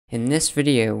In this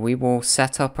video, we will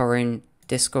set up our own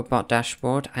Discord bot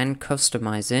dashboard and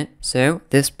customize it. So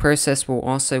this process will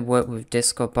also work with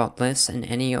Discord bot lists and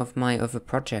any of my other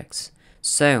projects.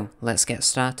 So let's get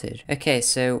started. Okay,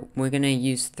 so we're going to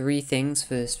use three things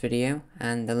for this video,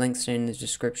 and the links are in the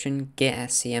description,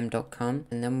 gitscm.com,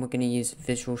 and then we're going to use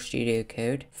Visual Studio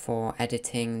Code for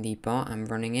editing the bot and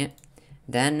running it.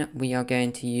 Then we are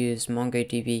going to use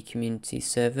MongoDB Community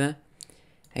Server.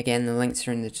 Again, the links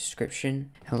are in the description.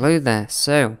 Hello there.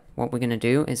 So what we're going to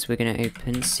do is we're going to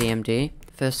open CMD.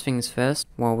 First things first,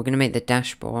 well, we're going to make the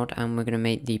dashboard and we're going to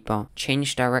make the bot.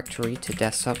 Change directory to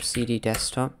desktop, cd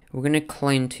desktop. We're going to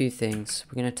clone two things.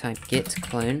 We're going to type git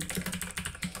clone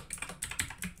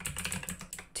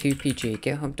 2pg,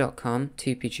 github.com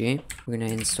 2pg. We're going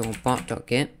to install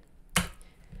bot.git.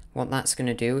 What that's going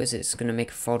to do is it's going to make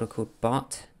a folder called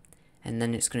bot, and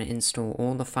then it's going to install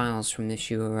all the files from this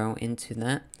URL into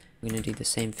that. We're going to do the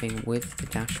same thing with the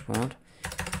dashboard.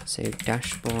 So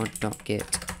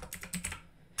dashboard.git.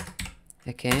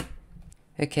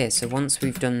 Okay, so once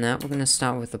we've done that, we're going to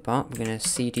start with the bot. We're going to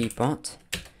cd bot,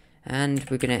 and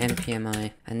we're going to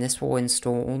npmi, and this will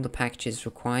install all the packages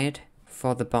required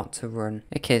for the bot to run.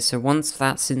 Okay, so once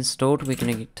that's installed, we're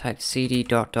going to type cd ...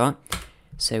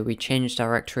 So we change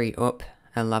directory up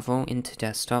a level into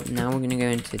desktop. Now we're going to go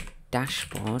into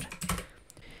dashboard,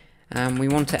 and we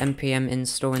want to npm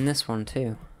install in this one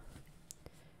too,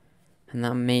 and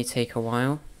that may take a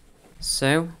while.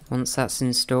 So once that's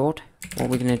installed, what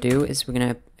we're going to do is we're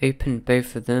going to open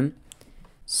both of them.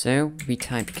 So we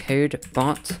type code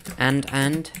bot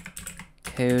and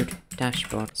code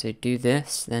dashboard. So do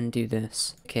this, then do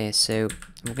this. Okay, so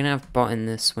we're going to have bot in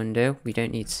this window. We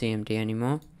don't need CMD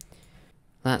anymore.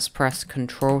 Let's press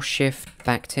Ctrl Shift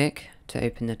backtick to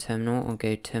open the terminal, or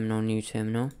go terminal, new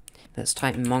terminal. Let's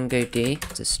type MongoDB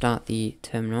to start the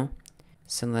terminal.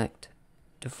 Select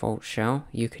default shell.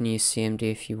 You can use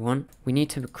CMD if you want. We need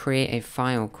to create a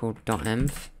file called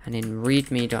 .env, and in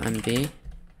readme.md,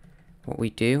 what we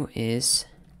do is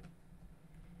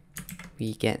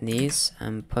we get these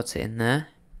and put it in there.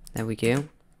 There we go.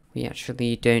 We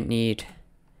actually don't need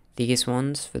these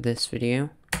ones for this video.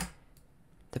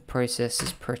 The process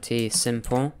is pretty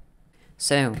simple.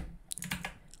 So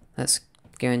let's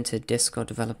go into Discord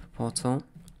Developer Portal.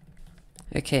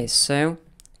 Okay, so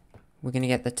we're going to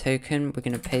get the token. We're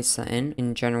going to paste that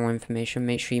in general information.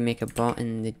 Make sure you make a bot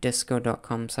in the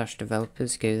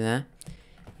discord.com/developers. Go there.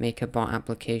 Make a bot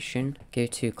application. Go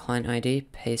to client ID.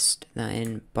 Paste that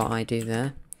in bot ID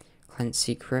there. Client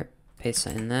secret. Paste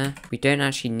that in there. We don't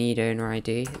actually need owner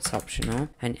ID. It's optional.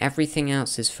 And everything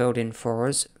else is filled in for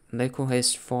us.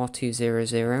 Localhost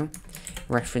 4200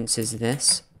 references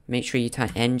this. Make sure you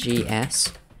type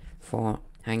ngs for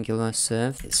Angular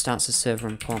serve. It starts a server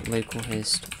on port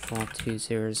localhost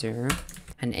 4200.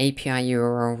 An API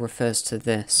URL refers to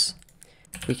this.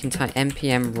 We can type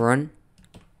npm run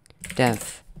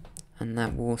dev, and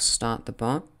that will start the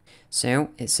bot.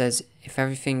 So it says if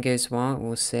everything goes well, it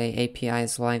will say API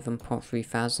is live on port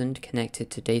 3000, connected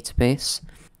to database.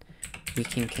 We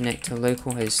can connect to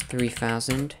localhost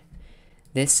 3000.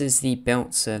 This is the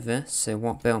built server, so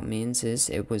what built means is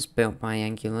it was built by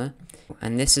Angular.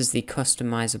 And this is the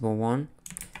customizable one,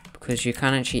 because you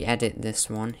can't actually edit this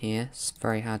one here. It's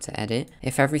very hard to edit.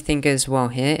 If everything goes well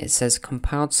here, it says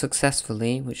compiled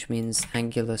successfully, which means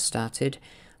Angular started.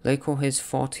 Localhost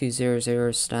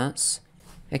 4200 starts.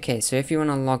 Okay, so if you want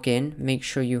to log in, make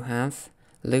sure you have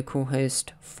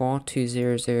localhost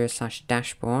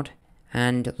 4200/dashboard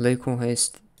and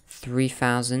localhost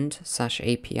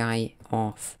 3000/API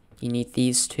off. You need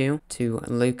these two to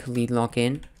locally log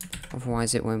in,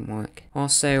 otherwise it won't work.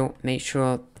 Also, make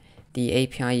sure the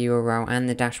API URL and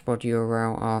the dashboard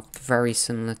URL are very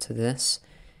similar to this.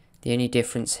 The only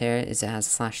difference here is it has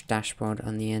 /dashboard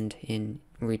on the end in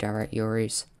redirect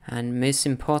URLs. And most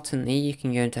importantly, you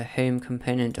can go into home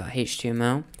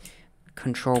component.html,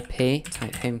 Control P,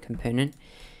 type home component,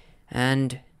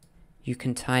 and you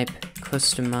can type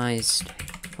customized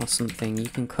or something. You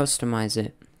can customize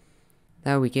it.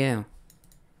 There we go.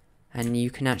 And you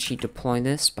can actually deploy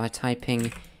this by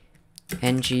typing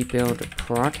ng build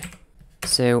prod.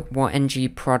 So what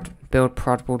ng build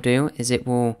prod will do is it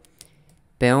will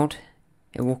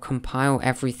compile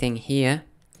everything here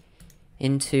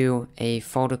into a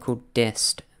folder called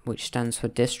dist, which stands for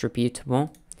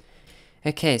distributable.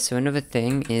 Okay, so another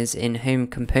thing is in home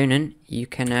component, you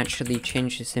can actually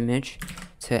change this image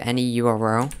to any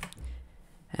URL,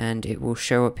 and it will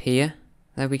show up here.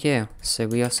 There we go. So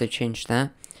we also changed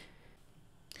that.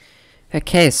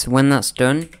 Okay, so when that's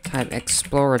done, type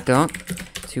explorer doc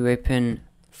to open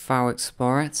File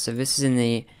Explorer. So this is in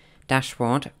the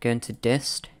dashboard. Go into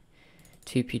dist,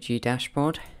 2pg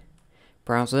dashboard,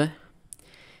 browser.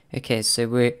 Okay, so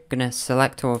we're gonna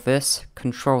select all of this,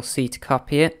 Control C to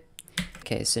copy it.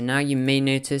 Okay, so now you may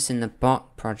notice in the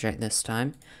bot project this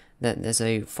time that there's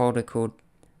a folder called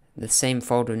the same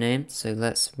folder name. So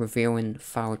let's reveal in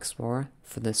File Explorer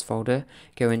for this folder,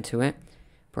 go into it,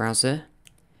 browser.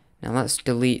 Now let's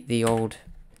delete the old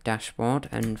dashboard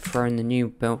and throw in the new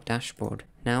built dashboard.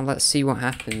 Now let's see what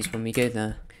happens when we go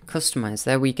there. Customize,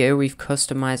 there we go, we've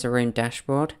customized our own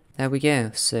dashboard. There we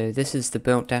go, so this is the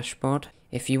built dashboard.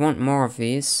 If you want more of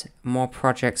these, more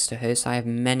projects to host, I have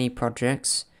many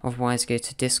projects. Otherwise go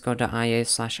to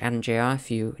discord.io/adamjr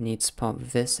if you need support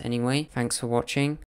with this anyway. Thanks for watching.